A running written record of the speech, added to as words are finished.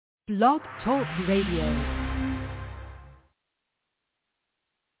Blog Talk Radio.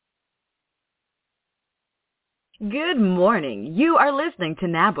 Good morning. You are listening to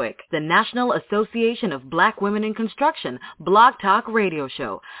Nabwic, the National Association of Black Women in Construction Blog Talk Radio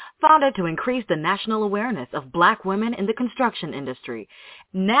show, founded to increase the national awareness of Black women in the construction industry.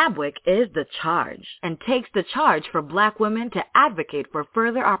 Nabwic is the charge and takes the charge for Black women to advocate for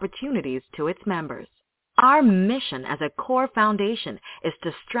further opportunities to its members. Our mission as a core foundation is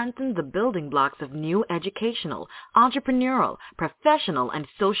to strengthen the building blocks of new educational, entrepreneurial, professional, and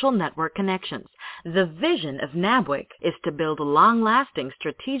social network connections. The vision of Nabwic is to build long-lasting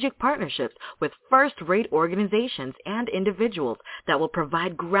strategic partnerships with first-rate organizations and individuals that will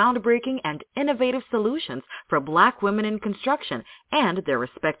provide groundbreaking and innovative solutions for Black women in construction and their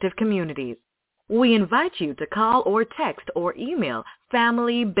respective communities. We invite you to call or text or email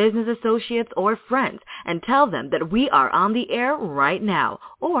family, business associates, or friends and tell them that we are on the air right now,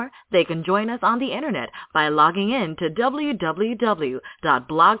 or they can join us on the internet by logging in to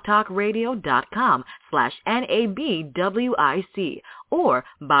www.blogtalkradio.com/NABWIC or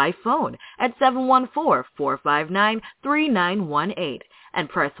by phone at 714-459-3918 and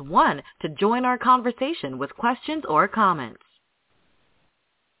press 1 to join our conversation with questions or comments.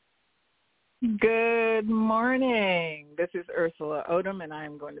 Good morning. This is Ursula Odom, and I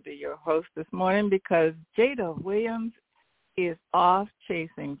am going to be your host this morning because Jada Williams is off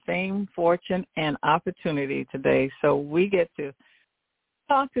chasing fame, fortune, and opportunity today. So we get to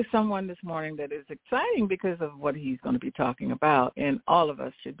talk to someone this morning that is exciting because of what he's going to be talking about, and all of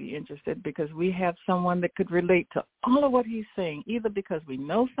us should be interested because we have someone that could relate to all of what he's saying, either because we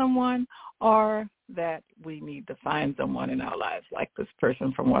know someone or that we need to find someone in our lives like this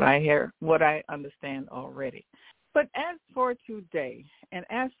person from what I hear, what I understand already. But as for today and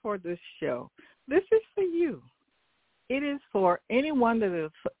as for this show, this is for you. It is for anyone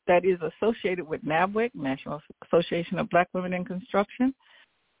that is associated with Nabwic, National Association of Black Women in Construction,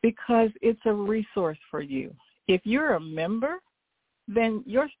 because it's a resource for you. If you're a member, then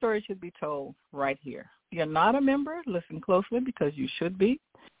your story should be told right here. If you're not a member, listen closely because you should be.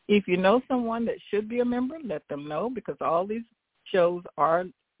 If you know someone that should be a member, let them know because all these shows are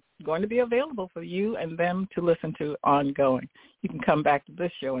going to be available for you and them to listen to ongoing. You can come back to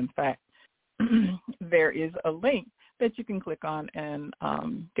this show. In fact, there is a link that you can click on and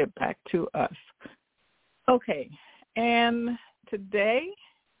get back to us. Okay, and today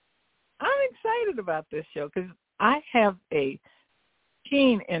I'm excited about this show because I have a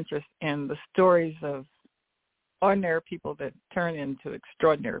keen interest in the stories of ordinary people that turn into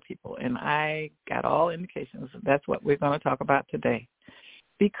extraordinary people, and I got all indications that that's what we're going to talk about today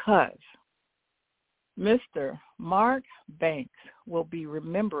because Mr. Mark Banks will be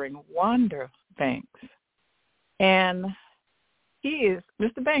remembering Wanda Banks, and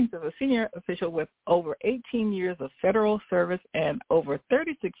Mr. Banks is a senior official with over 18 years of federal service and over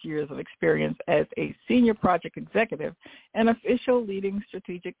 36 years of experience as a senior project executive and official leading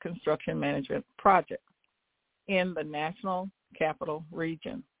strategic construction management projects in the National Capital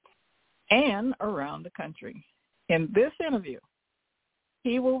Region and around the country. In this interview,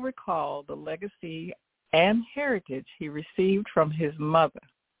 he will recall the legacy and heritage he received from his mother,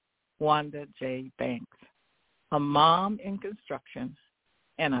 Wanda J. Banks, a mom in construction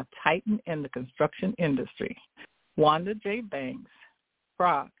and a titan in the construction industry. Wanda J. Banks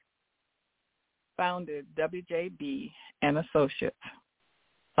Kroc founded WJB and Associates,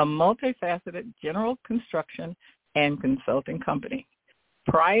 a multifaceted general construction and consulting company.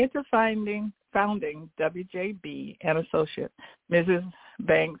 Prior to founding WJB and Associates, Mrs.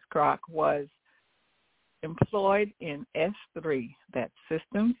 Banks Kroc was employed in S3, that's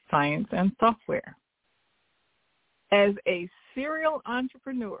Systems, Science, and Software. As a serial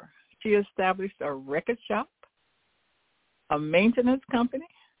entrepreneur, she established a record shop, a maintenance company,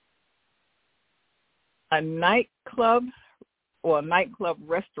 a nightclub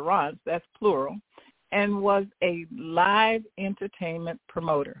restaurants, that's plural, and was a live entertainment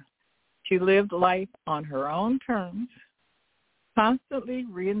promoter. She lived life on her own terms, constantly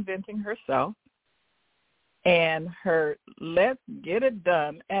reinventing herself, and her let's get it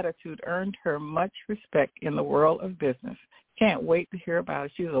done attitude earned her much respect in the world of business. Can't wait to hear about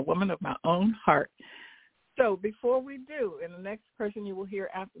it. She's a woman of my own heart. So before we do, and the next person you will hear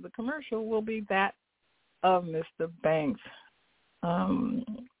after the commercial will be that of Mr. Banks.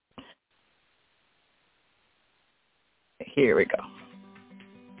 Here we go.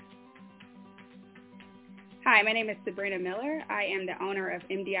 Hi, my name is Sabrina Miller. I am the owner of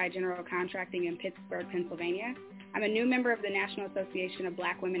MDI General Contracting in Pittsburgh, Pennsylvania. I'm a new member of the National Association of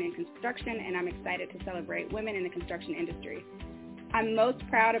Black Women in Construction, and I'm excited to celebrate women in the construction industry. I'm most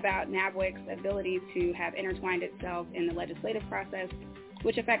proud about Nabwic's ability to have intertwined itself in the legislative process,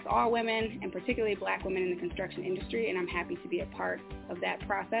 which affects all women, and particularly Black women in the construction industry, and I'm happy to be a part of that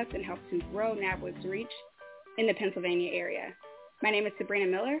process and help to grow Nabwic's reach in the Pennsylvania area. My name is Sabrina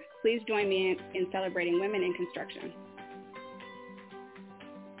Miller. Please join me in celebrating women in construction.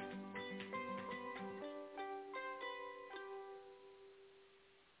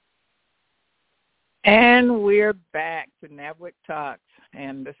 And we're back to Nabwic Talks,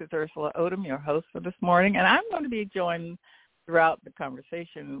 and this is Ursula Odom, your host for this morning, and I'm going to be joined throughout the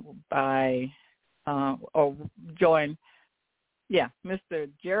conversation by, Mr.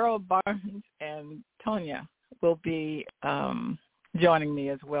 Gerald Barnes and Tonya will be joining me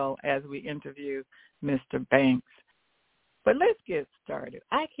as well as we interview Mr. Banks. But let's get started.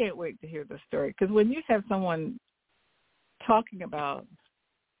 I can't wait to hear the story, because when you have someone talking about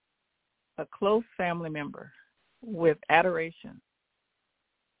a close family member with adoration,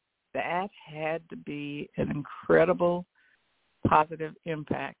 that had to be an incredible positive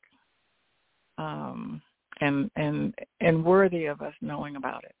impact, and worthy of us knowing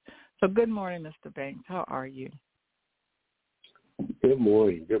about it. So good morning, Mr. Banks. How are you? Good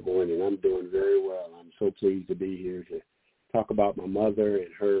morning. Good morning. I'm doing very well. I'm so pleased to be here to talk about my mother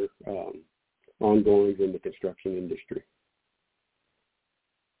and her ongoings in the construction industry.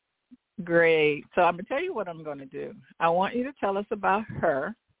 Great. So I'm going to tell you what I'm going to do. I want you to tell us about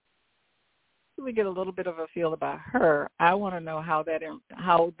her. So we get a little bit of a feel about her. I want to know how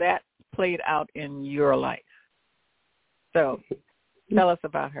that played out in your life. So tell us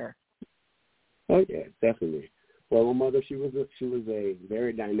about her. Oh yeah, definitely. Well, my mother, she was a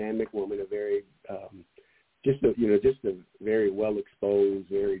very dynamic woman, a very just a very well exposed,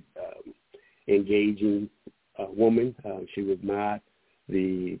 very engaging woman. She was not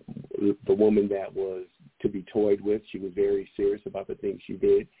the woman that was to be toyed with. She was very serious about the things she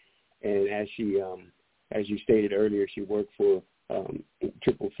did, and as you stated earlier, she worked for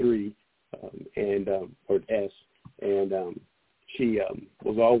 333 or S, and she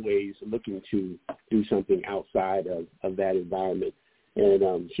was always looking to do something outside of that environment.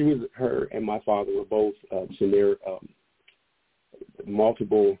 And her and my father were both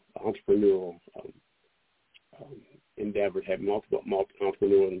multiple entrepreneurial endeavors, had multiple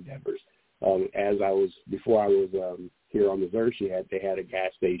entrepreneurial endeavors. Before I was here on Missouri, they had a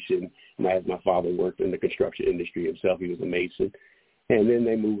gas station, and as my father worked in the construction industry himself, he was a mason. And then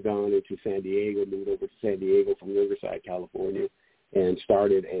they moved on moved over to San Diego from Riverside, California, and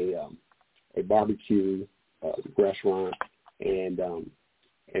started a barbecue restaurant and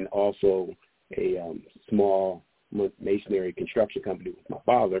also a small masonry construction company with my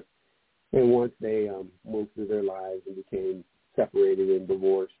father. And once they moved through their lives and became separated and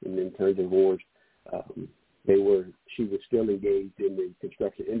divorced, and then turned divorced, she was still engaged in the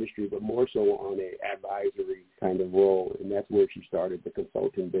construction industry, but more so on an advisory kind of role, and that's where she started the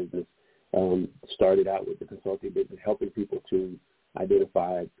consulting business. Started out with the consulting business, helping people to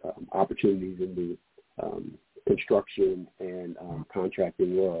identify opportunities in the construction and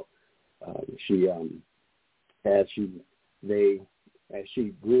contracting world. As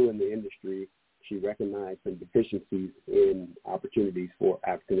she grew in the industry, she recognized some deficiencies in opportunities for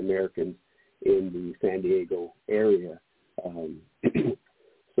African Americans in the San Diego area.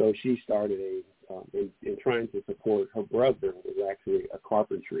 So she started in trying to support her brother, who was actually a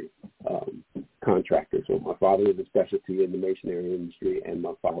carpentry contractor. So my father was a specialty in the masonry industry, and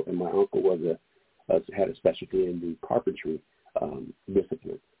my uncle had a specialty in the carpentry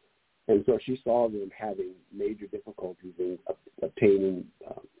discipline. And so she saw them having major difficulties in obtaining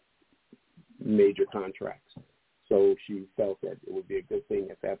major contracts. So she felt that it would be a good thing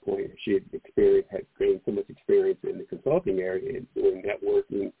at that point. She had gained so much experience in the consulting area and doing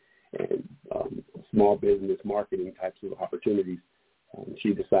networking and small business marketing types of opportunities.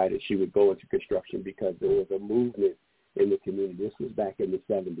 She decided she would go into construction because there was a movement in the community. This was back in the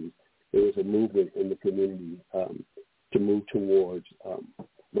 70s. There was a movement in the community to move towards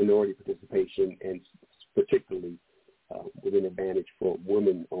minority participation, and particularly with an advantage for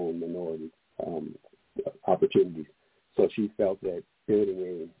women-owned minority opportunities. So she felt that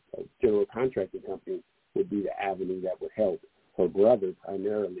building a general contracting company would be the avenue that would help her brother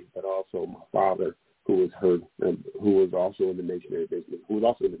primarily, but also my father, who was also in the masonry business,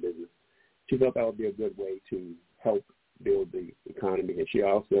 She felt that would be a good way to help build the economy, and she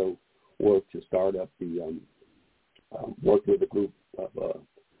also worked to start up worked with a group of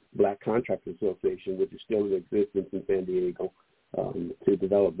Black Contractors Association, which is still in existence in San Diego, to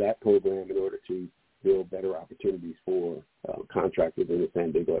develop that program in order to build better opportunities for contractors in the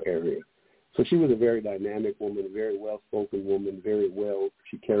San Diego area. So she was a very dynamic woman, a very well-spoken woman,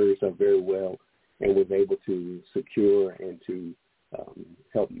 she carried herself very well, and was able to secure and to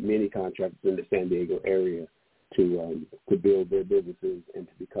help many contractors in the San Diego area to build their businesses and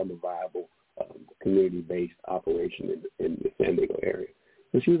to become a viable community-based operation in the San Diego area.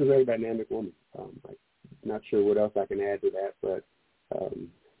 So she was a very dynamic woman. I'm not sure what else I can add to that, but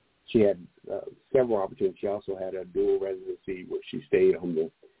she had several opportunities. She also had a dual residency where she stayed on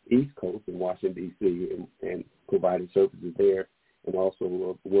the East Coast in Washington, D.C., and provided services there, and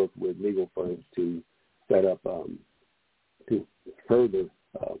also worked with legal firms to set up to further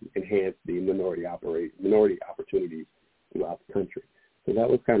enhance the minority opportunities throughout the country. So that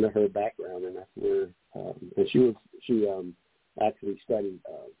was kind of her background, and that's where and she actually studied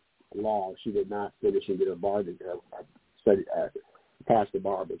law. She did not finish and get her bar degree. Studied passed the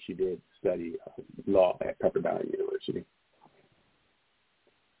bar, but she did study law at Pepperdine University.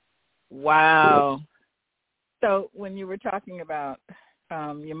 Wow. So when you were talking about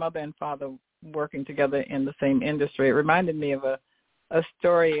your mother and father working together in the same industry, it reminded me of a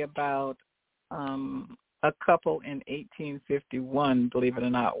story about a couple in 1851, believe it or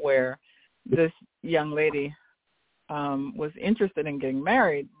not, where this young lady was interested in getting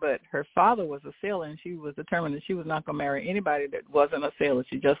married, but her father was a sailor, and she was determined that she was not going to marry anybody that wasn't a sailor.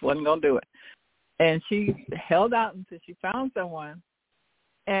 She just wasn't going to do it. And she held out until she found someone,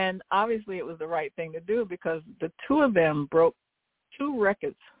 and obviously it was the right thing to do because the two of them broke 2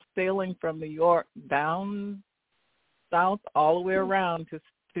 records sailing from New York down south all the way around to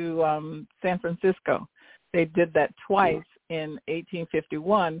San Francisco. They did that twice in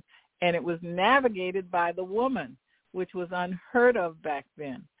 1851, and it was navigated by the woman, which was unheard of back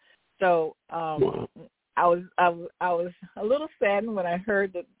then. So I was a little saddened when I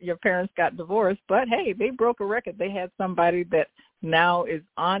heard that your parents got divorced, but hey, they broke a record. They had somebody that now is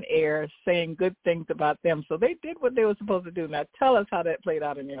on air saying good things about them. So they did what they were supposed to do. Now tell us how that played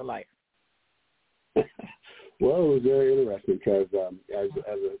out in your life. Well, it was very interesting because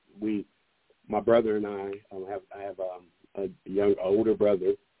my brother and I have a older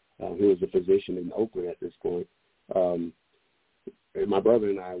brother who is a physician in Oakland at this point. And my brother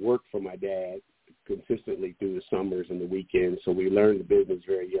and I worked for my dad consistently through the summers and the weekends, so we learned the business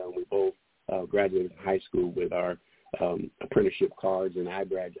very young. We both graduated from high school with our apprenticeship cards, and I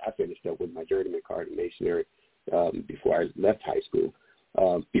finished up with my journeyman card in masonry before I left high school.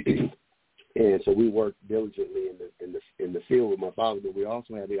 And so we worked diligently in the field with my father, but we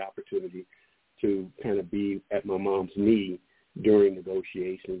also had the opportunity to kind of be at my mom's knee during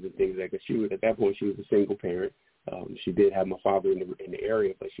negotiations and things like that. At that point, she was a single parent. She did have my father in the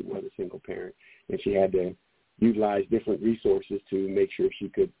area, but she was a single parent, and she had to utilize different resources to make sure she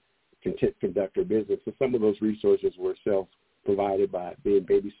could conduct her business. So some of those resources were self-provided by being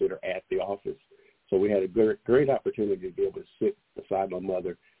babysitter at the office. So we had a great opportunity to be able to sit beside my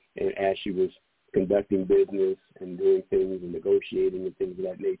mother, and as she was conducting business and doing things and negotiating and things of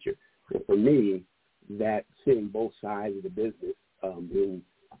that nature. And for me, that seeing both sides of the business, being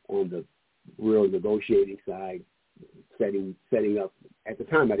on the real negotiating side, setting up. At the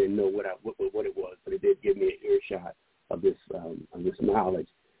time, I didn't know what it was, but it did give me an earshot of this knowledge.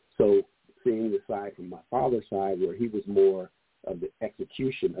 So seeing the side from my father's side, where he was more of the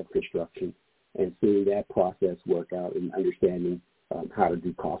execution of construction, and seeing that process work out and understanding how to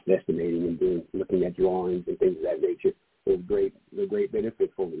do cost estimating and looking at drawings and things of that nature was a great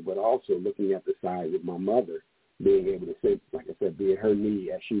benefit for me. But also looking at the side with my mother, being able to sit, like I said, be at her knee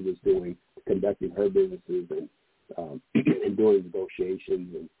as she was conducting her businesses and doing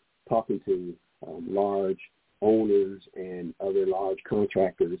negotiations and talking to large owners and other large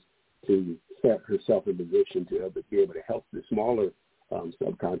contractors to set herself in position to be able to help the smaller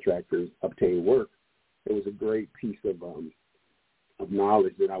subcontractors obtain work. It was a great piece of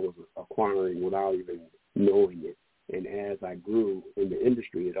knowledge that I was acquiring without even knowing it. And as I grew in the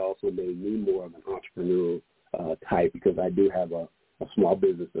industry, it also made me more of an entrepreneurial type, because I do have a small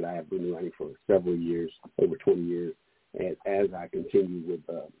business that I have been running for several years, over 20 years, and as I continue with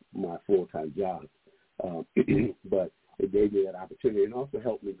my full-time job. But it gave me that opportunity, and also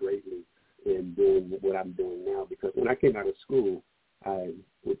helped me greatly in doing what I'm doing now, because when I came out of school, I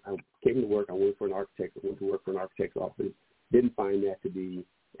came to work. I went to work for an architect's office. Didn't find that to be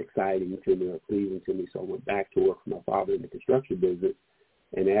exciting to me or pleasing to me, so I went back to work for my father in the construction business.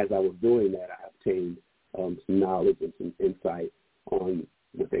 And as I was doing that, I obtained some knowledge and some insight on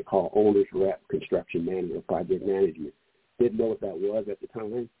what they call owner's rep construction management, project management. Didn't know what that was at the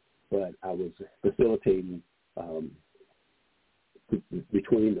time, but I was facilitating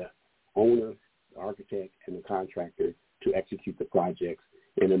between the owner, the architect, and the contractor to execute the projects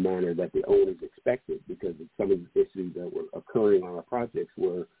in a manner that the owners expected, because of some of the issues that were occurring on our projects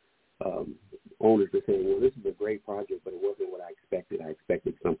were owners were saying, well, this is a great project, but it wasn't what I expected. I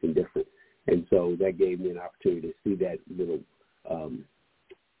expected something different. And so that gave me an opportunity to see that little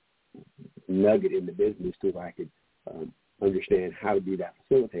nugget in the business so I could understand how to be that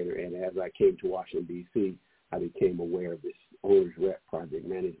facilitator. And as I came to Washington, D.C., I became aware of this owner's rep project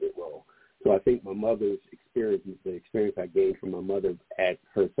management role. So I think my mother's experience, the experience I gained from my mother at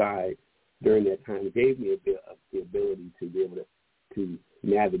her side during that time, gave me the ability to be able to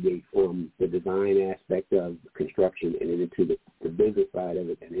navigate from the design aspect of construction and into the business side of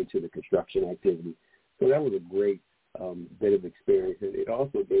it and into the construction activity. So that was a great bit of experience. And it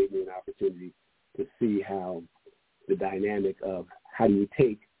also gave me an opportunity to see how the dynamic of how do you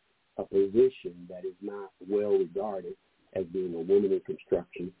take a position that is not well regarded as being a woman in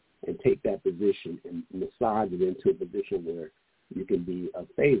construction and take that position and massage it into a position where you can be of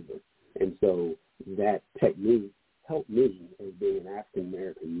favor. And so that technique helped me as being an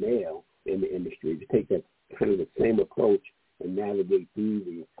African-American male in the industry to take that kind of the same approach and navigate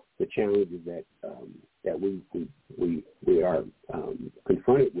through the challenges that we are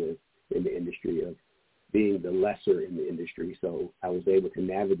confronted with in the industry of being the lesser in the industry. So I was able to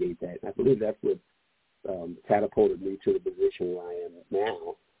navigate that. And I believe that's what catapulted me to the position where I am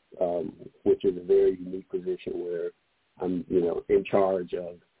now, which is a very unique position where I'm, in charge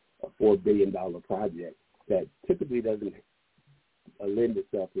of a $4 billion project that typically doesn't lend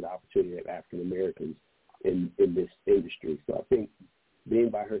itself to the opportunity of African Americans in this industry. So I think being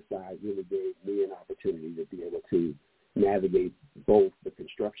by her side really gave me an opportunity to be able to navigate both the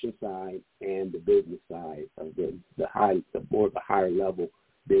construction side and the business side of the higher level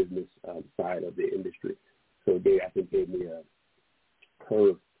business side of the industry. So I think gave me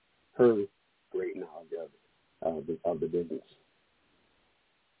her great knowledge of the business.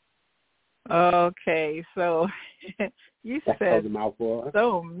 Okay, so you said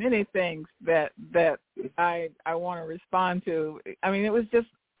so many things that I want to respond to. I mean, it was just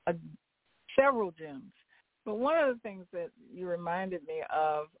several gems. But one of the things that you reminded me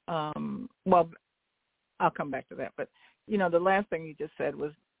of, well, I'll come back to that. But, the last thing you just said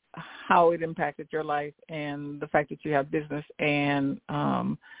was how it impacted your life and the fact that you have business and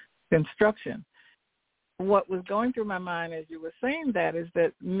construction. What was going through my mind as you were saying that is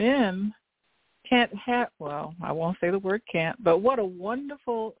that men can't have, well, I won't say the word can't, but what a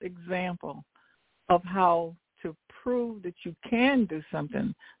wonderful example of how to prove that you can do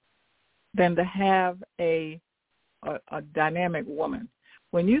something than to have a dynamic woman.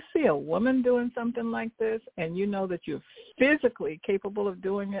 When you see a woman doing something like this and you know that you're physically capable of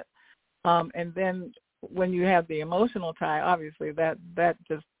doing it, and then when you have the emotional tie, obviously that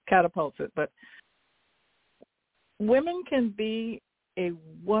just catapults it. But women can be a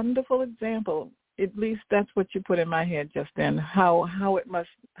wonderful example. At least that's what you put in my head just then. How it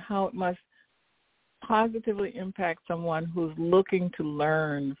must positively impact someone who's looking to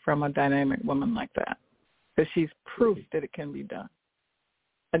learn from a dynamic woman like that, because she's proof that it can be done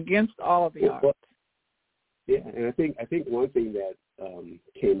against all of the odds. Yeah, and I think one thing that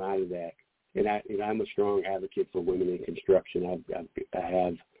came out of that, and I'm a strong advocate for women in construction. I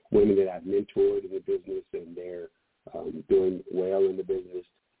have women that I've mentored in the business, and they're doing well in the business.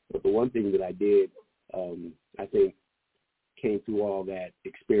 But the one thing that I did, I think, came through all that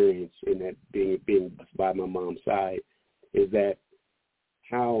experience and that being by my mom's side, is that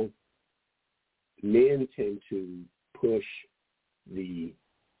how men tend to push the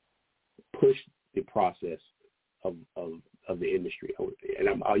process of the industry,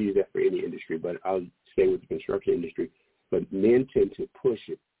 and I'll use that for any industry, but I'll stay with the construction industry. But men tend to push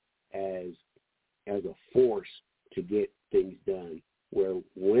it as a force to get things done, where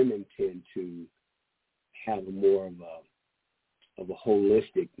women tend to have more of a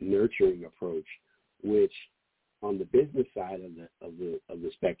holistic, nurturing approach, which on the business side of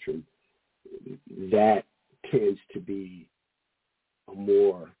the spectrum, that tends to be a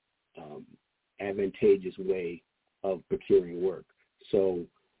more advantageous way of procuring work. So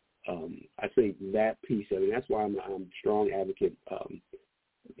I think that piece of it, that's why I'm a strong advocate.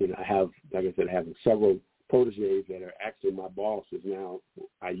 I have, like I said, I have several proteges that are actually my boss is now.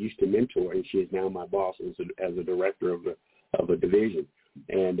 I used to mentor, and she is now my boss as a director of a division,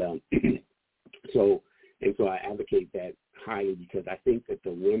 and so I advocate that highly, because I think that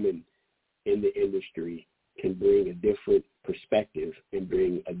the women in the industry can bring a different perspective and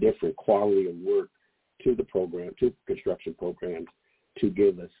bring a different quality of work to the program, to construction programs, to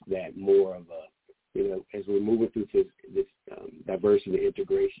give us that more of a, as we're moving through this diversity and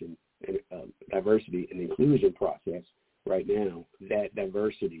integration and diversity and inclusion process, right now, that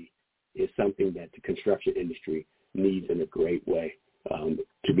diversity is something that the construction industry needs in a great way,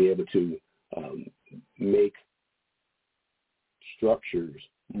 to be able to make structures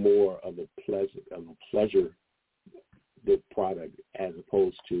more of a pleasure product as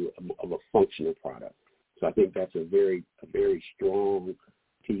opposed to of a functional product. So I think that's a very strong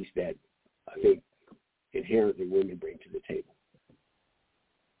piece that I think inherently women bring to the table.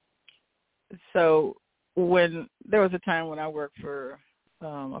 So when there was a time when I worked for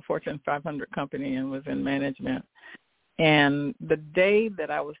a Fortune 500 company and was in management, and the day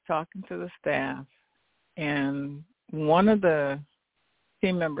that I was talking to the staff, and one of the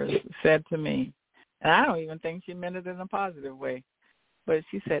team members said to me, and I don't even think she meant it in a positive way, but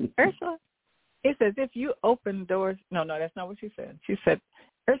she said, Ursula, it's as if you open doors. No, that's not what she said. She said,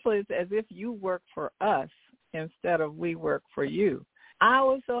 Ursula, it's as if you work for us instead of we work for you. I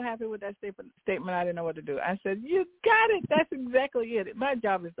was so happy with that statement, I didn't know what to do. I said, you got it. That's exactly it. My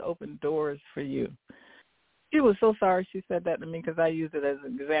job is to open doors for you. She was so sorry she said that to me because I used it as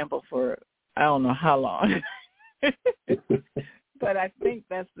an example for I don't know how long. But I think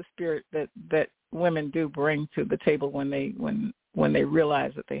that's the spirit that women do bring to the table when they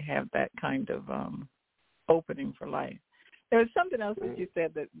realize that they have that kind of opening for life. There was something else that you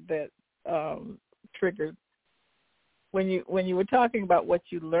said that triggered when you were talking about what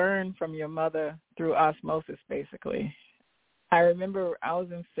you learned from your mother through osmosis, basically. I remember I was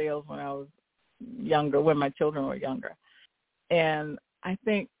in sales when I was younger, when my children were younger, and I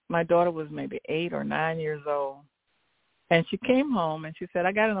think my daughter was maybe 8 or 9 years old. And she came home and she said,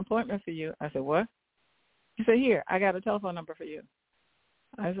 I got an appointment for you. I said, what? She said, here, I got a telephone number for you.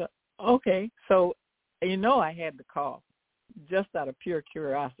 I said, okay. So, I had to call just out of pure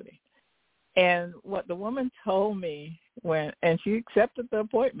curiosity. And what the woman told me and she accepted the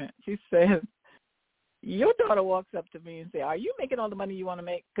appointment, she said, your daughter walks up to me and says, are you making all the money you want to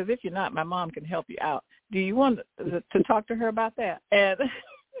make? Because if you're not, my mom can help you out. Do you want to talk to her about that?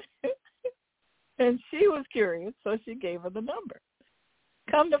 And she was curious, so she gave her the number.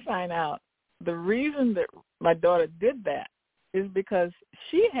 Come to find out, the reason that my daughter did that is because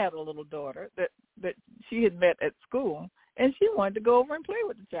she had a little daughter that she had met at school, and she wanted to go over and play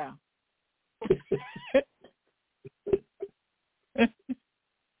with the child.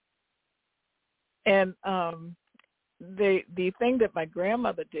 And the thing that my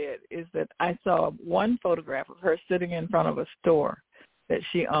grandmother did is that I saw one photograph of her sitting in front of a store that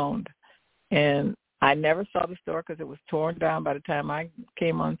she owned. And I never saw the store because it was torn down by the time I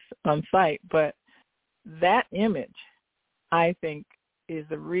came on site. But that image, I think, is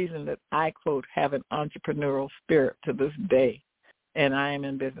the reason that I, quote, have an entrepreneurial spirit to this day. And I am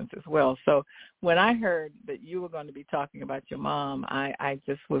in business as well. So when I heard that you were going to be talking about your mom, I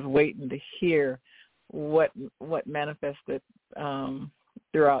just was waiting to hear what manifested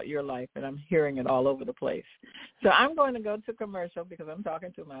throughout your life. And I'm hearing it all over the place. So I'm going to go to commercial because I'm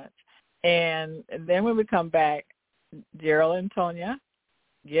talking too much. And then when we come back, Gerald and Tonya,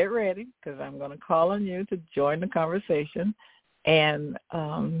 get ready because I'm going to call on you to join the conversation and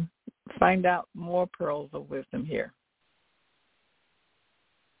find out more pearls of wisdom here.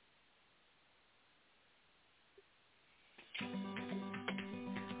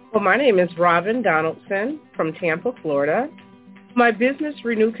 Well, my name is Robin Donaldson from Tampa, Florida. My business,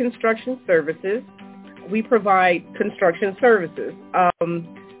 Renew Construction Services, we provide construction services,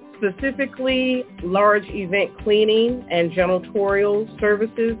 specifically large event cleaning and janitorial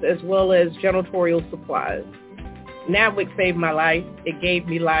services, as well as janitorial supplies. Nabwic saved my life. It gave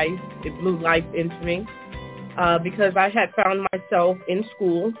me life. It blew life into me because I had found myself in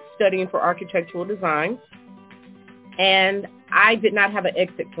school studying for architectural design, and I did not have an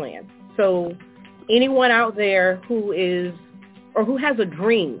exit plan. So anyone out there who has a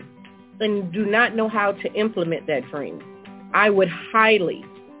dream and do not know how to implement that dream, I would highly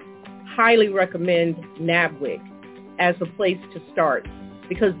recommend Nabwic as a place to start,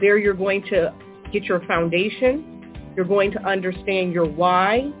 because there you're going to get your foundation, you're going to understand your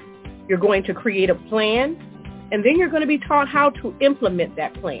why, you're going to create a plan, and then you're going to be taught how to implement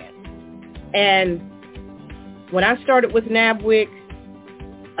that plan. And when I started with Nabwic,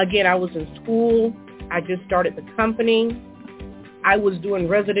 again, I was in school. I just started the company. I was doing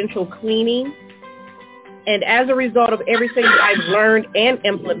residential cleaning. And as a result of everything that I've learned and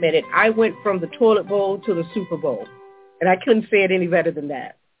implemented, I went from the toilet bowl to the Super Bowl. And I couldn't say it any better than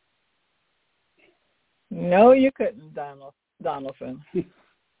that. No, you couldn't, Donaldson.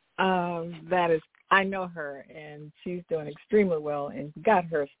 I know her, and she's doing extremely well and got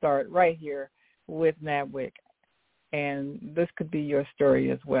her start right here with Nabwic. And this could be your story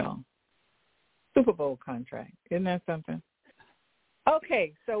as well. Super Bowl contract. Isn't that something?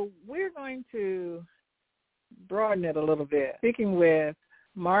 Okay, so we're going to broaden it a little bit. Speaking with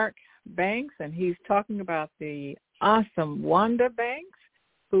Mark Banks, and he's talking about the awesome Wanda Banks,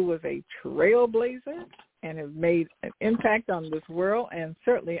 who was a trailblazer and has made an impact on this world and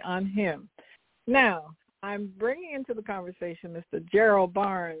certainly on him. Now, I'm bringing into the conversation Mr. Gerald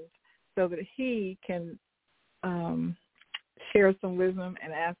Barnes so that he can share some wisdom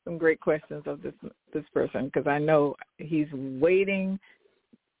and ask some great questions of this person, because I know he's waiting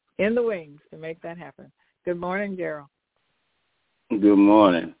in the wings to make that happen. Good morning, Gerald. Good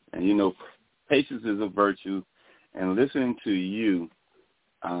morning. And, you know, patience is a virtue, and listening to you,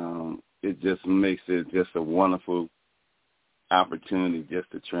 it just makes it just a wonderful opportunity just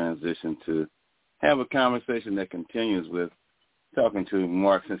to transition to have a conversation that continues with talking to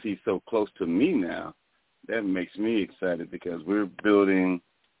Mark, since he's so close to me now. That makes me excited because we're building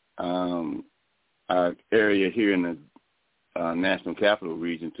our area here in the National Capital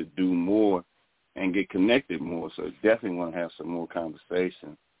Region to do more and get connected more. So definitely want to have some more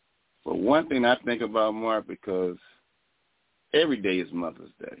conversation. But one thing I think about, Mark, because every day is Mother's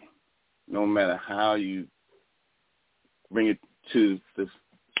Day, no matter how you bring it to this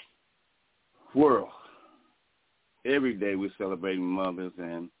world. Every day we're celebrating mothers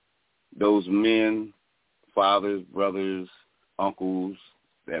and those men, fathers, brothers, uncles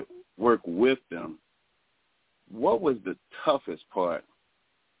that work with them. What was the toughest part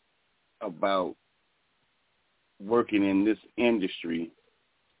about working in this industry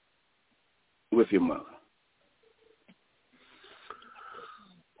with your mother?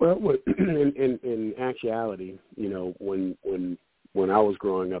 Well, in actuality, you know, when I was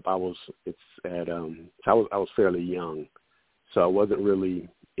growing up, I was fairly young, so I wasn't really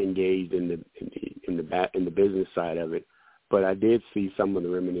engaged in the business side of it. But I did see some of the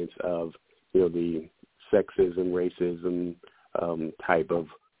remnants of, you know, the sexism, racism type of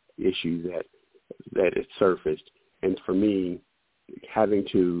issues that it surfaced. And for me, having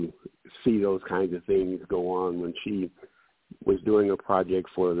to see those kinds of things go on when she was doing a project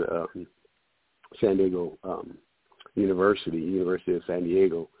for the San Diego University of San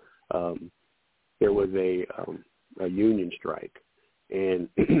Diego, there was a union strike, and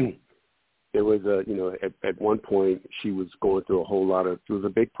there was at one point she was going through a whole lot of, it was a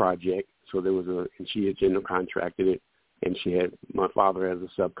big project, so and she had general contracted it, and she had my father as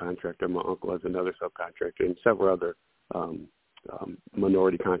a subcontractor, my uncle as another subcontractor, and several other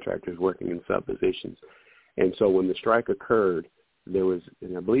minority contractors working in sub positions. And so when the strike occurred, there was,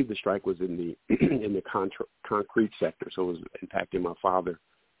 and I believe the strike was in the concrete sector, so it was impacting my father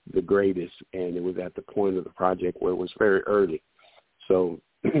the greatest, and it was at the point of the project where it was very early, so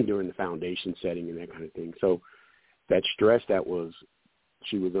during the foundation setting and that kind of thing. So that stress that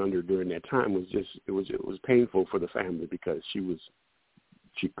she was under during that time was just, it was painful for the family, because she was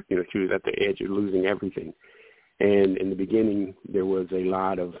at the edge of losing everything. And in the beginning, there was a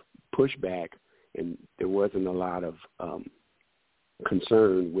lot of pushback, and there wasn't a lot of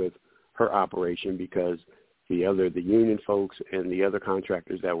concern with her operation, because the union folks and the other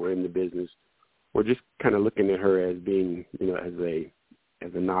contractors that were in the business were just kind of looking at her as being, you know, as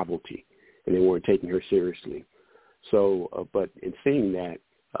a novelty, and they weren't taking her seriously. So, but in seeing that,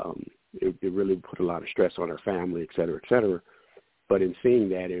 it really put a lot of stress on her family, et cetera, et cetera. But in seeing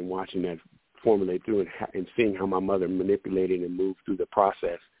that and watching that formulate through and seeing how my mother manipulated and moved through the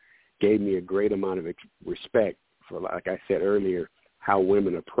process gave me a great amount of respect for, like I said earlier, how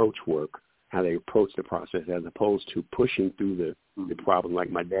women approach work, how they approach the process, as opposed to pushing through the problem.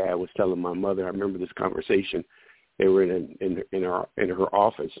 Like my dad was telling my mother, I remember this conversation. They were in her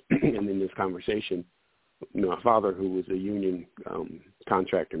office, and in this conversation, you know, my father, who was a union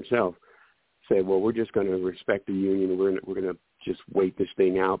contractor himself, said, "Well, we're just going to respect the union. We're going to just wait this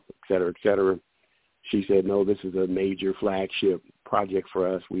thing out, et cetera, et cetera." She said, "No, this is a major flagship project for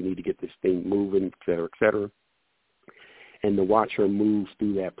us. We need to get this thing moving, et cetera, et cetera." And to watch her move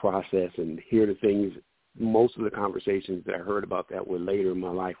through that process and hear the things, most of the conversations that I heard about that were later in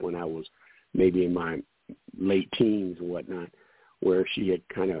my life, when I was maybe in my late teens and whatnot, where she had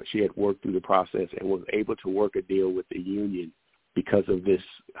worked through the process and was able to work a deal with the union because of this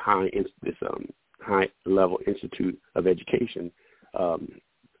high level Institute of Education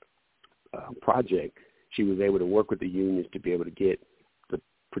project. She was able to work with the unions to be able to get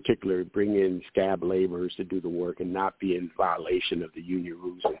bring in scab laborers to do the work and not be in violation of the union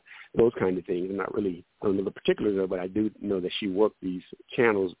rules and those kind of things. I don't know the particulars of it, but I do know that she worked these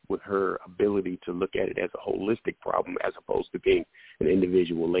channels with her ability to look at it as a holistic problem as opposed to being an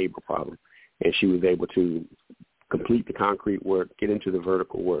individual labor problem. And she was able to complete the concrete work, get into the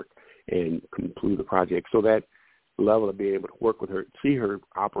vertical work, and conclude the project. So that level of being able to work with her, see her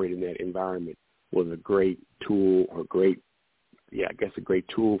operate in that environment was a great tool, or a great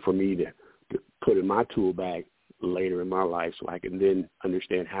tool for me to put in my tool bag later in my life, so I can then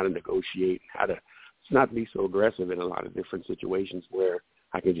understand how to negotiate, how to not be so aggressive in a lot of different situations, where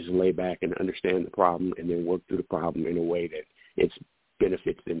I can just lay back and understand the problem and then work through the problem in a way that it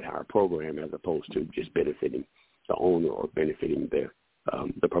benefits the entire program, as opposed to just benefiting the owner or benefiting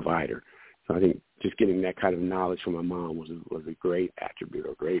the provider. So I think just getting that kind of knowledge from my mom was a great attribute,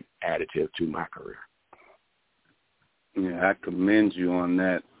 or great additive to my career. Yeah, I commend you on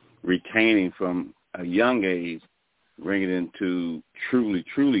that, retaining from a young age, bringing it into truly,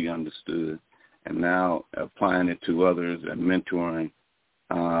 truly understood, and now applying it to others and mentoring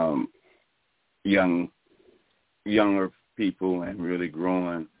younger people, and really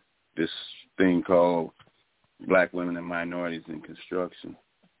growing this thing called Black women and minorities in construction.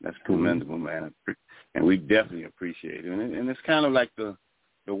 That's commendable, man. And we definitely appreciate it. And it's kind of like the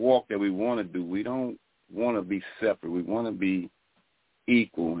walk that we want to do. We don't want to be separate. We want to be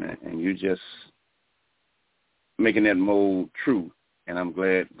equal, and you're just making that mold true. And I'm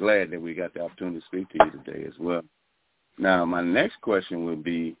glad that we got the opportunity to speak to you today as well. Now, my next question would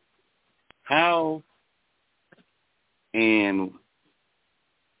be, how and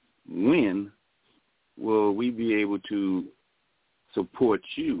when will we be able to support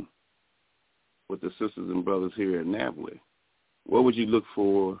you with the sisters and brothers here at Nabwic? What would you look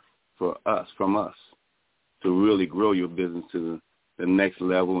for from us to really grow your business to the next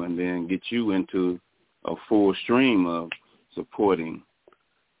level, and then get you into a full stream of supporting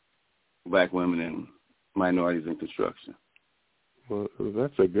Black women and minorities in construction? Well,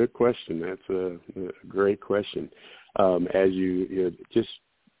 that's a good question. That's a great question. As you just,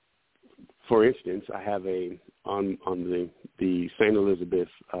 for instance, I have on the St. Elizabeth,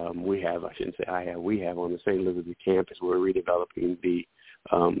 we have on the St. Elizabeth campus, we're redeveloping the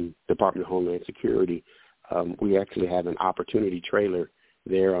Department of Homeland Security. We actually have an opportunity trailer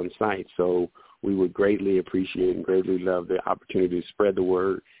there on site, so we would greatly appreciate and greatly love the opportunity to spread the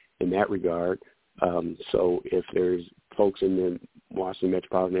word in that regard. So if there's folks in the Washington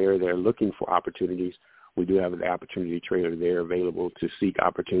metropolitan area that are looking for opportunities, we do have the opportunity trailer there available to seek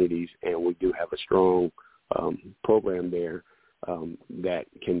opportunities, and we do have a strong program there that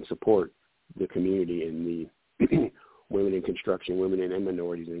can support the community and the women in construction, women and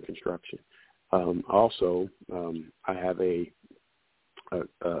minorities in construction. Also, I have a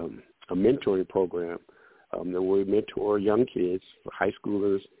mentoring program that we mentor young kids, high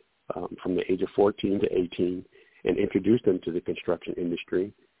schoolers from the age of 14 to 18, and introduce them to the construction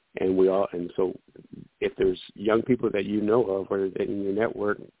industry. And so if there's young people that you know of, or in your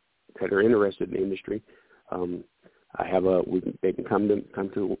network that are interested in the industry, they can come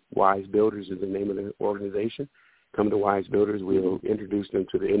to Wise Builders is the name of the organization. Come to Wise Builders. We'll introduce them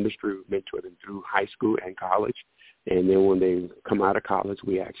to the industry, mentor them through high school and college. And then when they come out of college,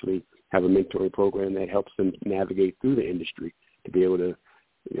 we actually have a mentoring program that helps them navigate through the industry to be able to,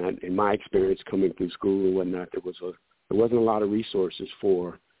 in my experience coming through school and whatnot, there wasn't a lot of resources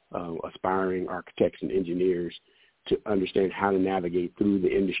for aspiring architects and engineers to understand how to navigate through the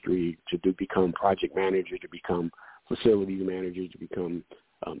industry, to become project managers, to become facilities managers, to become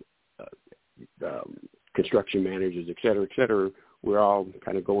construction managers, et cetera. We're all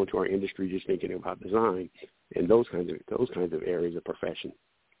kind of going to our industry just thinking about design and those kinds of areas of profession.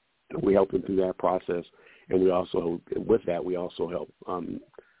 We help them through that process, and we also help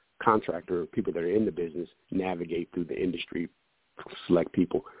contractor people that are in the business navigate through the industry, select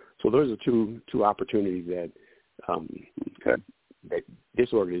people. So those are two opportunities that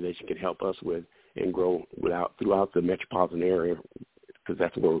this organization can help us with and grow throughout the metropolitan area, because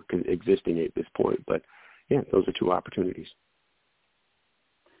that's where we're existing at this point. But yeah, those are two opportunities.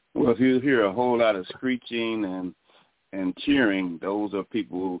 Well, if you hear a whole lot of screeching and cheering, those are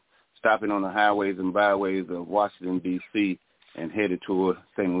people stopping on the highways and byways of Washington, D.C. and headed toward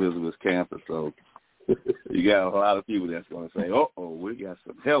St. Elizabeth's campus. So you got a lot of people that's going to say, uh-oh, we got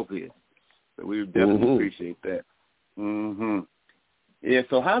some help here. So we definitely appreciate that. Yeah,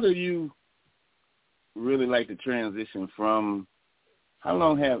 so how do you really like to transition from,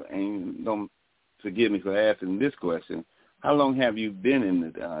 and don't forgive me for asking this question, how long have you been in the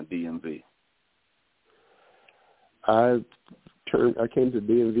DMV? I came to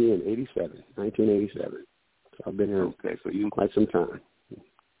DMV in 1987. So I've been here quite some time.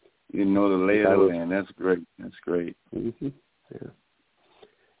 You know the lay of the land. That's great. Mm-hmm. Yeah.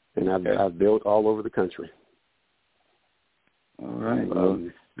 And I've built all over the country. All right. Well,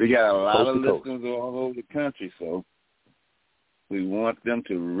 we got a lot of listeners all over the country, so we want them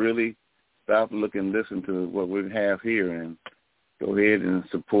to really stop, look, and listen to what we have here and go ahead and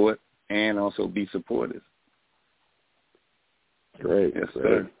support and also be supportive. Great. Yes, great.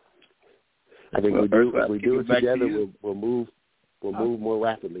 sir. I think if we do it together, we'll move more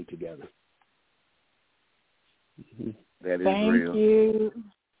rapidly together. Mm-hmm. That is real. Thank you.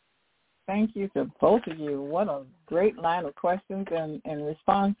 Thank you to both of you. What a great line of questions and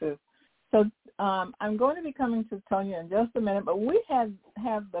responses. So I'm going to be coming to Tonya in just a minute, but we have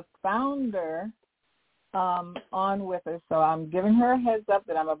the founder on with us, so I'm giving her a heads up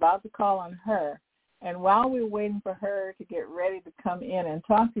that I'm about to call on her. And while we're waiting for her to get ready to come in and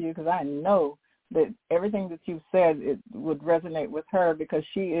talk to you, because I know that everything that you've said, it would resonate with her, because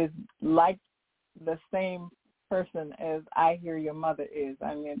she is like the same person as I hear your mother is.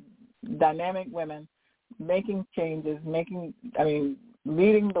 I mean, dynamic women, making changes, leading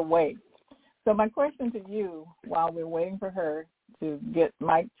the way. So my question to you, while we're waiting for her to get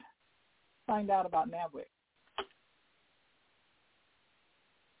mic'd, find out about Nabwic.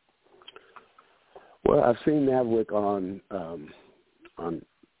 Well, I've seen Nabwic on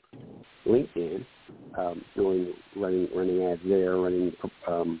LinkedIn, running ads there, running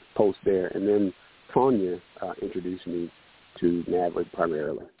posts there, and then Tonya introduced me to Nabwic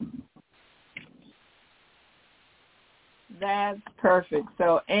primarily. That's perfect.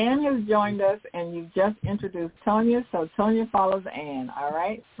 So Ann has joined us, and you've just introduced Tonya. So Tonya follows Ann, all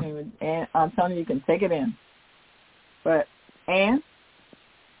right? And Tonya, you can take it in. But Ann?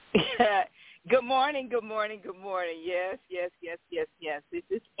 Good morning. Yes. This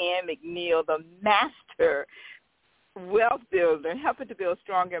is Ann McNeil, the master wealth builder, helping to build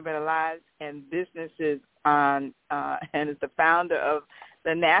stronger and better lives and businesses and is the founder of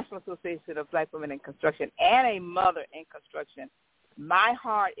the National Association of Black Women in Construction and a mother in construction. My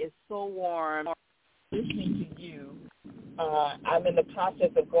heart is so warm listening to you. I'm in the process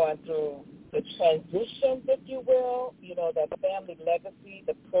of going through the transitions, if you will, that family legacy,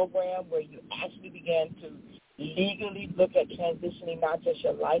 the program where you actually begin to legally look at transitioning not just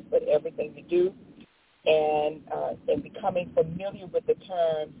your life but everything you do, and becoming familiar with the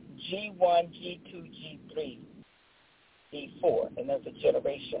terms G1, G2, G3, G4, and there's a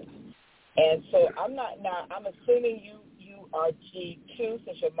generation. And so I'm assuming you are G2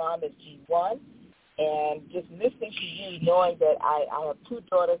 since your mom is G1. And just listening to you, knowing that I have two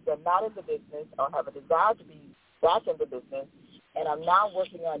daughters that are not in the business or have a desire to be back in the business, and I'm now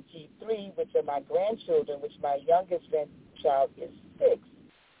working on G3, which are my grandchildren, which my youngest grandchild is 6,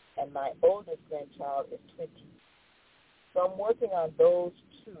 and my oldest grandchild is 20. So I'm working on those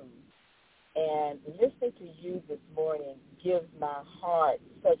two, and listening to you this morning gives my heart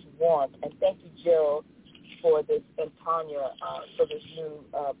such warmth. And thank you, Gerald, for this, and Tonya, for this new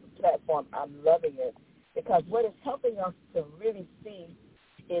platform. I'm loving it, because what it's helping us to really see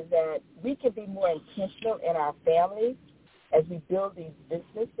is that we can be more intentional in our families as we build these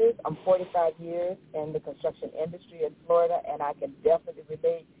businesses. I'm 45 years in the construction industry in Florida, and I can definitely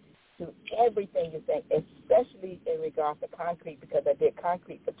relate to everything you're saying, especially in regards to concrete, because I did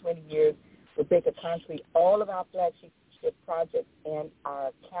concrete for 20 years with Baker Concrete. All of our flagship projects in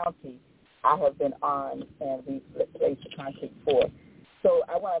our county I have been on, and we've replaced the concrete for. So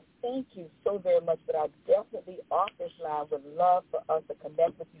I want to thank you so very much, but I definitely off this line would love for us to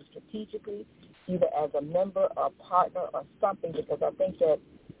connect with you strategically, either as a member or partner or something, because I think that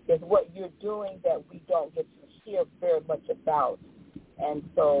is what you're doing that we don't get to hear very much about. And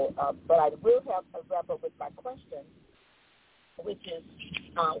so, but I will have to wrap up with my question, which is,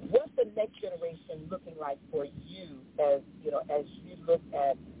 what's the next generation looking like for you as you look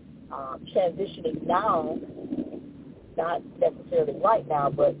at transitioning now, not necessarily right now,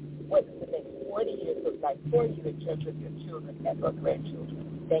 but what does the next 40 years look like for you in terms of your children and your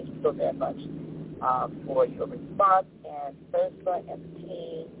grandchildren? Thank you so very much for your response, and Ursula and the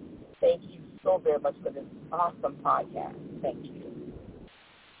team, thank you so very much for this awesome podcast. Thank you.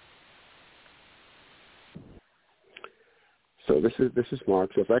 So this is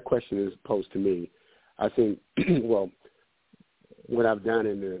Mark. So if that question is posed to me, I think, well, what I've done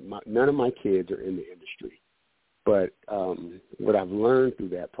none of my kids are in the industry, but what I've learned through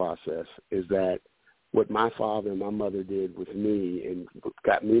that process is that what my father and my mother did with me and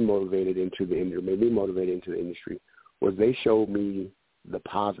got me motivated into the industry, made me motivated into the industry, was they showed me the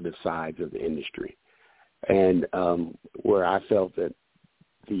positive sides of the industry, and where I felt that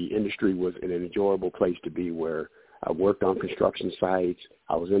the industry was an enjoyable place to be, where I worked on construction sites,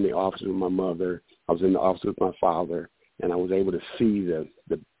 I was in the office with my mother, I was in the office with my father, and I was able to see the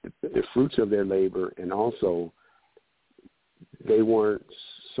fruits of their labor, and also they weren't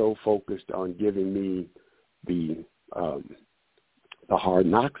so focused on giving me the the hard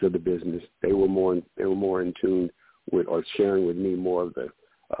knocks of the business, they were more in tune with or sharing with me more of the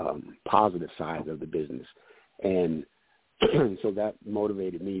positive side of the business. And so that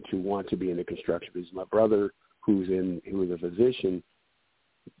motivated me to want to be in the construction business. My brother, who is a physician,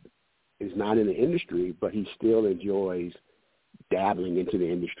 is not in the industry, but he still enjoys dabbling into the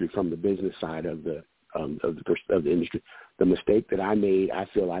industry from the business side of the industry. The mistake that I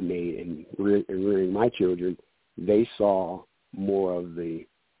feel I made in rearing my children, they saw more of the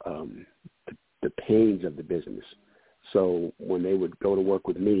pains of the business. So when they would go to work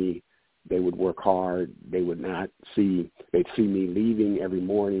with me, they would work hard. They'd see me leaving every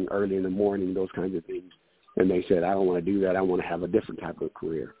morning, early in the morning, those kinds of things. And they said, I don't want to do that. I want to have a different type of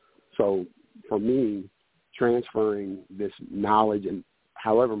career. So for me, transferring this knowledge, and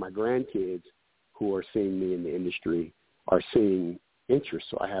however my grandkids who are seeing me in the industry are seeing interest.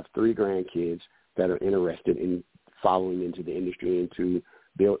 So I have 3 grandkids that are interested in following into the industry, into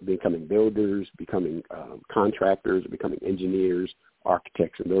becoming builders, becoming contractors, becoming engineers,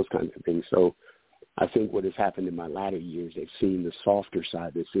 architects, and those kinds of things. So I think what has happened in my latter years, they've seen the softer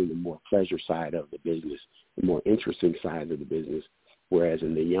side, they've seen the more pleasure side of the business, the more interesting side of the business, whereas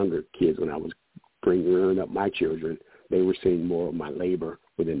in the younger kids, when I was rearing up my children, they were seeing more of my labor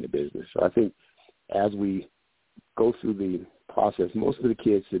within the business. So I think as we go through the process, most of the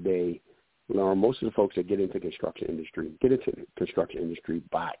kids today, or most of the folks that get into the construction industry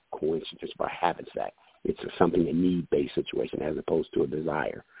by coincidence, by happenstance. It's something a need-based situation as opposed to a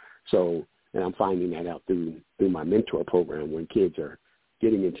desire. So, and I'm finding that out through my mentor program when adults are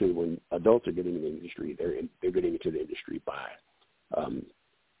getting in the industry, they're getting into the industry by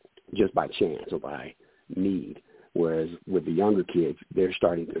just by chance or by need. Whereas with the younger kids, they're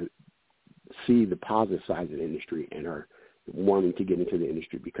starting to see the positive side of the industry and are wanting to get into the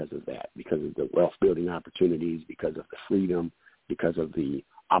industry because of that, because of the wealth building opportunities, because of the freedom, because of the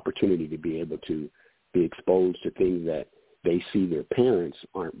opportunity to be able to be exposed to things that they see their parents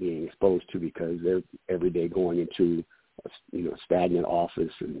aren't being exposed to because they're every day going into a stagnant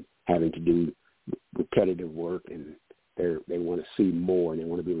office and having to do repetitive work, and they want to see more, and they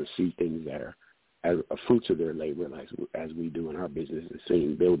want to be able to see things that are fruits of their labor, as we do in our business, and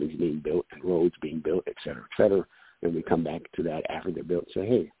seeing buildings being built and roads being built, et cetera, et cetera. And we come back to that after they're built and say,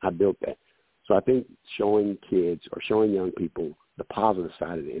 hey, I built that. So I think showing kids or showing young people the positive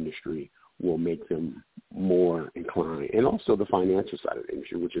side of the industry will make them more inclined. And also the financial side of the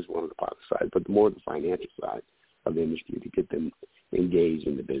industry, which is one of the positive sides, but more the financial side of the industry to get them engaged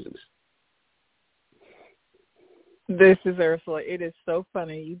in the business. This is Ursula. It is so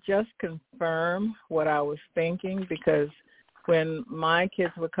funny. You just confirm what I was thinking, because when my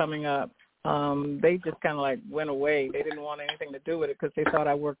kids were coming up, they just kind of went away. They didn't want anything to do with it because they thought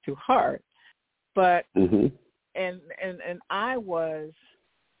I worked too hard. But and I was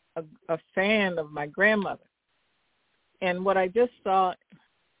a fan of my grandmother. And what I just saw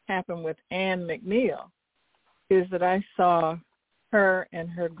happen with Ann McNeil is that I saw her and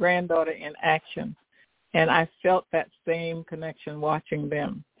her granddaughter in action. And I felt that same connection watching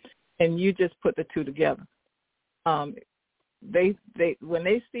them. And you just put the two together. They when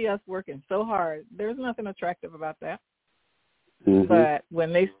they see us working so hard, there's nothing attractive about that. But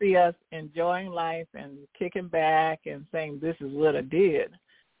when they see us enjoying life and kicking back and saying, this is what I did,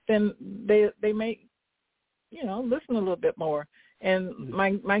 then they may, listen a little bit more. And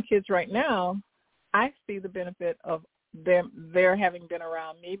my kids right now, I see the benefit of their having been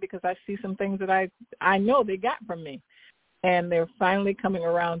around me, because I see some things that I know they got from me. And they're finally coming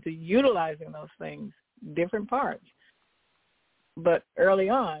around to utilizing those things, different parts. But early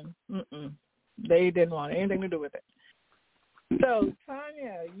on, they didn't want anything to do with it. So,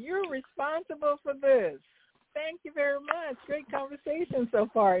 Tanya, you're responsible for this. Thank you very much. Great conversation so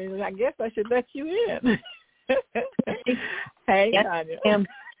far. And I guess I should let you in. Hey, yes, Tanya.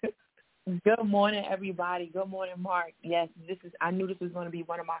 Good morning, everybody. Good morning, Mark. Yes, I knew this was going to be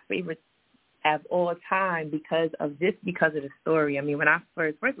one of my favorites of all time because of the story. I mean, when I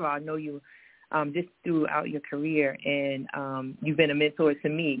first of all, I know you just throughout your career, and you've been a mentor to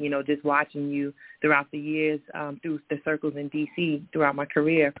me, just watching you throughout the years, through the circles in D.C. throughout my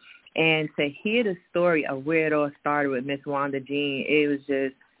career. And to hear the story of where it all started with Miss Wanda Jean,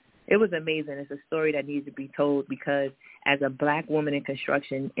 it was amazing. It's a story that needs to be told, because as a Black woman in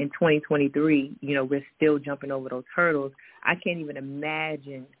construction in 2023, we're still jumping over those hurdles. I can't even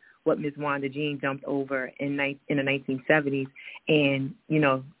imagine what Miss Wanda Jean jumped over in the 1970s. And,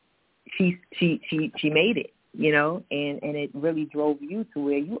 she made it, and it really drove you to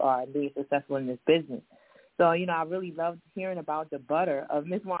where you are and being successful in this business. So, I really loved hearing about the butter of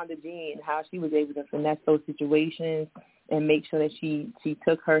Miss Wanda Jean, how she was able to finesse those situations and make sure that she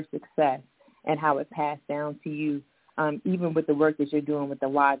took her success and how it passed down to you. Even with the work that you're doing with the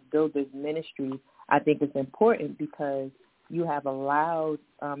Wives Builders Ministry, I think it's important because you have allowed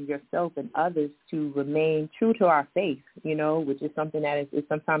yourself and others to remain true to our faith, which is something that is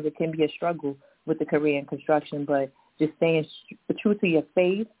sometimes it can be a struggle with the career in construction, but just staying true to your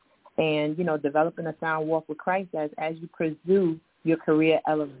faith and, developing a sound walk with Christ as you pursue your career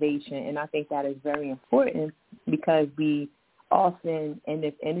elevation. And I think that is very important because we often in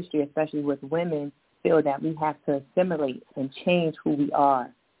this industry, especially with women, feel that we have to assimilate and change who we are,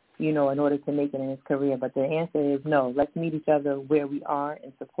 in order to make it in this career. But the answer is no. Let's meet each other where we are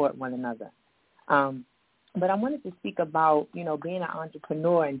and support one another. But I wanted to speak about, being an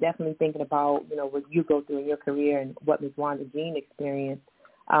entrepreneur and definitely thinking about, what you go through in your career and what Ms. Wanda Jean experienced,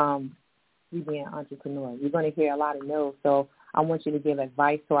 you being an entrepreneur. You're going to hear a lot of no's. So I want you to give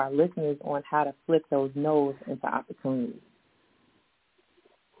advice to our listeners on how to flip those no's into opportunities.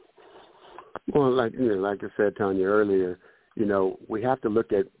 Well, like I said, Tanya, earlier, we have to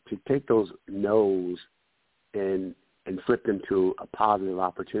to take those no's and flip them to a positive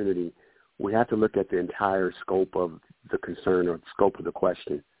opportunity. We have to look at the entire scope of the concern or scope of the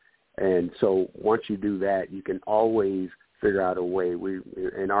question. And so once you do that, you can always figure out a way.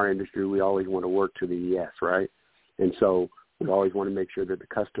 In our industry, we always want to work to the yes, right? And so we always want to make sure that the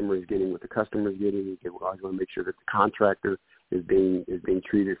customer is getting what the customer is getting. We always want to make sure that the contractor is being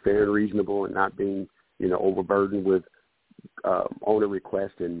treated fair and reasonable and not being, overburdened with owner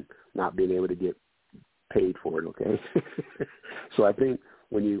requests and not being able to get paid for it, okay? So I think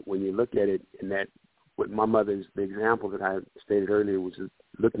when you look at it in that, with my mother's, the example that I stated earlier was just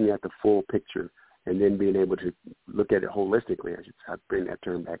looking at the full picture and then being able to look at it holistically. I bring that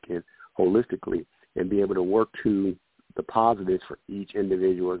term back in, holistically, and be able to work to the positives for each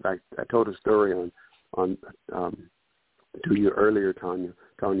individual. I told a story on to you earlier,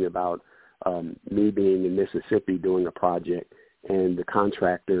 Tanya, about me being in Mississippi doing a project, and the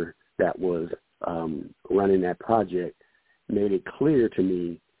contractor that was running that project made it clear to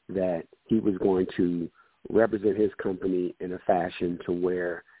me that he was going to represent his company in a fashion to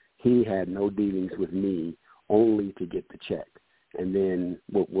where he had no dealings with me, only to get the check. And then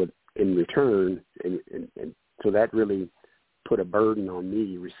what in return, and so that really put a burden on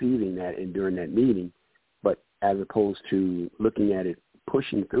me receiving that and during that meeting. But as opposed to looking at it,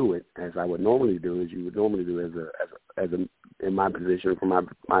 pushing through it, as I would normally do, as you would normally do as a in my position, from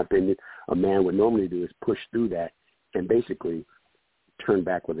my opinion, a man would normally do, is push through that and basically turn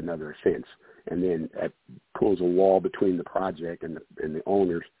back with another offense. And then that pulls a wall between the project and the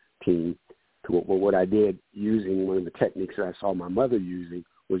owner's team. To what I did, using one of the techniques that I saw my mother using,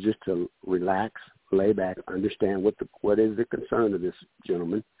 was just to relax, lay back, understand what is the concern of this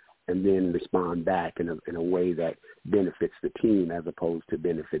gentleman, and then respond back in a way that benefits the team as opposed to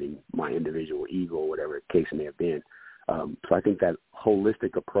benefiting my individual ego or whatever the case may have been. So I think that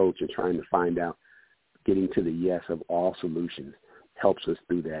holistic approach and trying to find out, getting to the yes of all solutions, helps us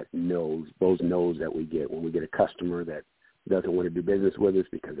through those no's that we get when we get a customer that doesn't want to do business with us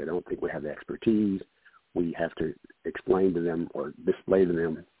because they don't think we have the expertise. We have to explain to them or display to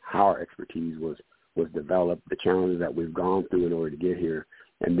them how our expertise was developed, the challenges that we've gone through in order to get here,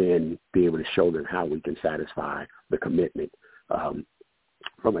 and then be able to show them how we can satisfy the commitment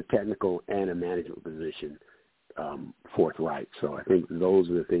from a technical and a management position forthright. So I think those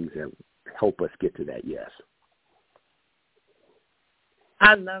are the things that help us get to that yes.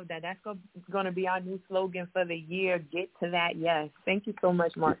 I love that. That's going to be our new slogan for the year, get to that yes. Thank you so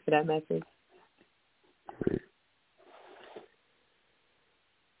much, Mark, for that message.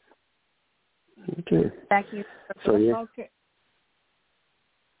 Okay. Thank you. So, yeah. Okay.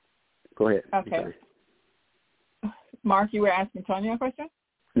 Go ahead. Okay. Mark, you were asking Tanya a question?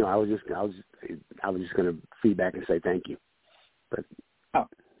 No, I was just going to feedback and say thank you. But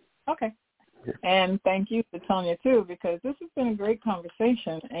okay. Yeah. And thank you to Tanya too, because this has been a great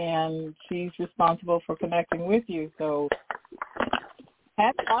conversation, and she's responsible for connecting with you. So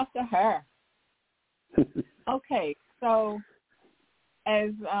hats off to her. Okay, so as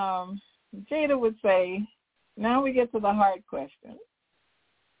Jada would say, now we get to the hard question.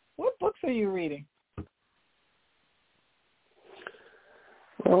 What books are you reading?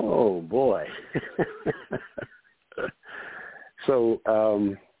 Oh boy. So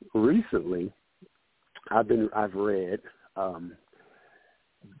recently, I've read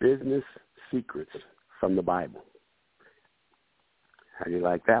Business Secrets from the Bible. How do you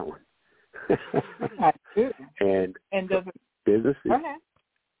like that one? I do. And does it? Business. Go ahead.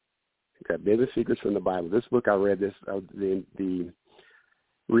 Got Business Secrets from the Bible. This book I read this. The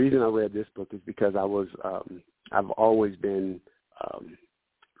reason I read this book is because I've always been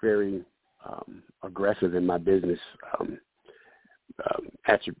very aggressive in my business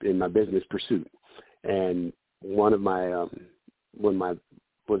in my business pursuit. And one of my when I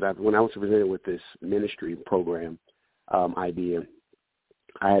was presented with this ministry program idea,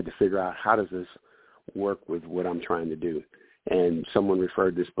 I had to figure out how does this work with what I'm trying to do. And someone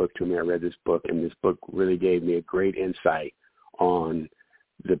referred this book to me. I read this book, and this book really gave me a great insight on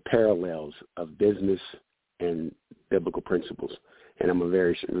the parallels of business and biblical principles. And I'm a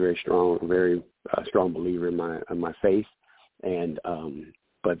very strong believer in my faith. And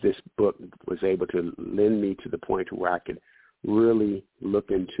but this book was able to lend me to the point where I could really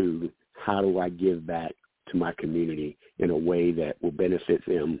look into how do I give back to my community in a way that will benefit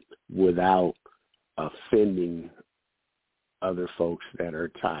them without offending other folks that are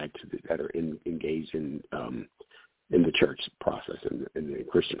tied to that are engaged in the church process and in the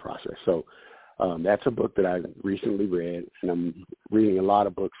Christian process. So that's a book that I recently read, and I'm reading a lot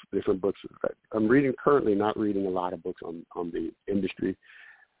of books, different books. I'm currently not reading a lot of books on the industry,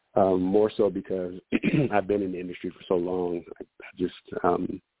 more so because I've been in the industry for so long.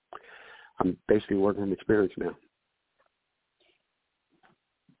 I'm basically working from experience now.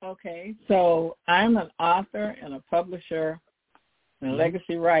 Okay, so I'm an author and a publisher and a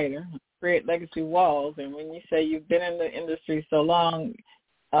legacy writer. I create legacy walls, and when you say you've been in the industry so long,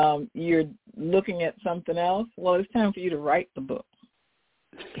 you're looking at something else. Well, it's time for you to write the book.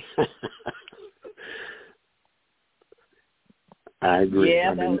 I agree.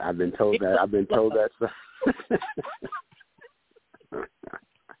 Yeah, I've been told that.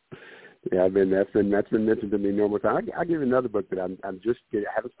 Yeah, that's been mentioned to me numerous times. I'll give you another book that I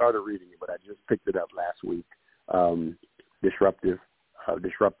haven't started reading it, but I just picked it up last week. Disruptive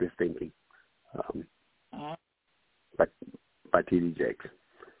Thinking, by T.D. Jakes.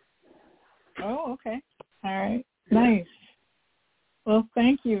 Oh, okay. All right. Nice. Well,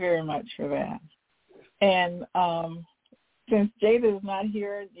 thank you very much for that. And since Jada is not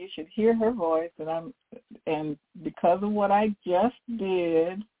here, you should hear her voice. And because of what I just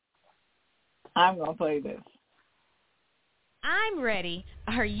did, I'm going to play this. I'm ready.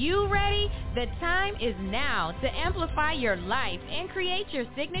 Are you ready? The time is now to amplify your life and create your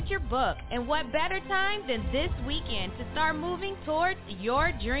signature book. And what better time than this weekend to start moving towards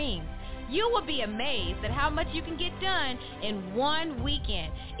your dreams? You will be amazed at how much you can get done in one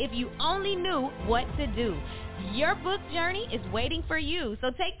weekend if you only knew what to do. Your book journey is waiting for you,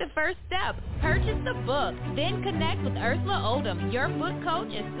 so take the first step. Purchase the book, then connect with Ursula Oldham, your book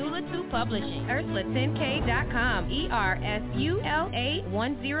coach at Sula2 Publishing. Ursula10k.com,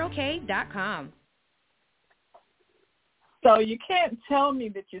 ERSULA10k.com. So you can't tell me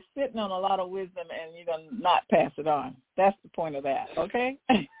that you're sitting on a lot of wisdom and you're going to not pass it on. That's the point of that, okay?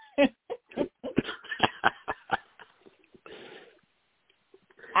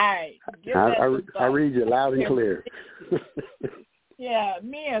 All right. I read you loud and clear. Yeah,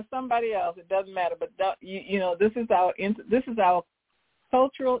 me or somebody else, it doesn't matter. But you know, this is our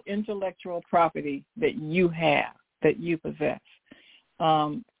cultural intellectual property that you have, that you possess,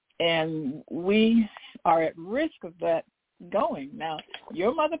 and we are at risk of that going. Now,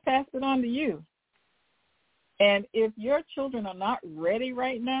 your mother passed it on to you, and if your children are not ready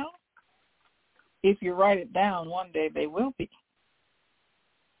right now, if you write it down, one day they will be.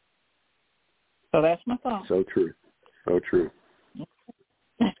 So that's my thought. So true. So true.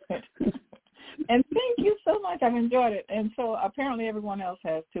 And thank you so much. I've enjoyed it. And so apparently everyone else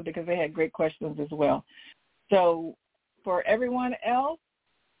has too, because they had great questions as well. So for everyone else,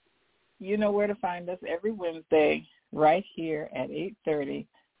 you know where to find us every Wednesday right here at 8:30.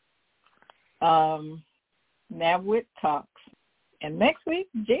 Nabwic Talks. And next week,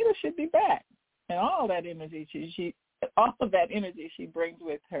 Jada should be back. And all that energy she brings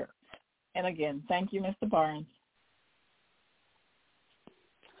with her. And again, thank you, Mr. Barnes.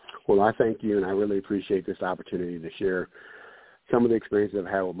 Well, I thank you, and I really appreciate this opportunity to share some of the experiences I've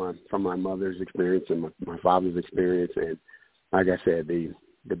had from my mother's experience and my father's experience. And like I said, the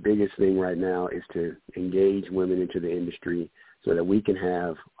biggest thing right now is to engage women into the industry so that we can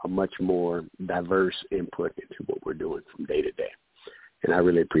have a much more diverse input into what we're doing from day to day. And I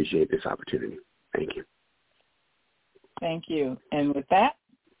really appreciate this opportunity. Thank you. Thank you. And with that,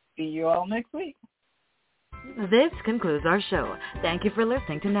 see you all next week. This concludes our show. Thank you for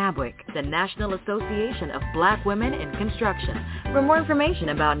listening to Nabwic, the National Association of Black Women in Construction. For more information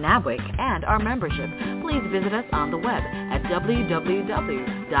about Nabwic and our membership, please visit us on the web at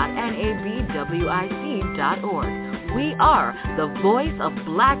www.nabwic.org. We are the voice of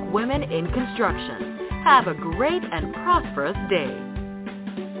Black women in construction. Have a great and prosperous day.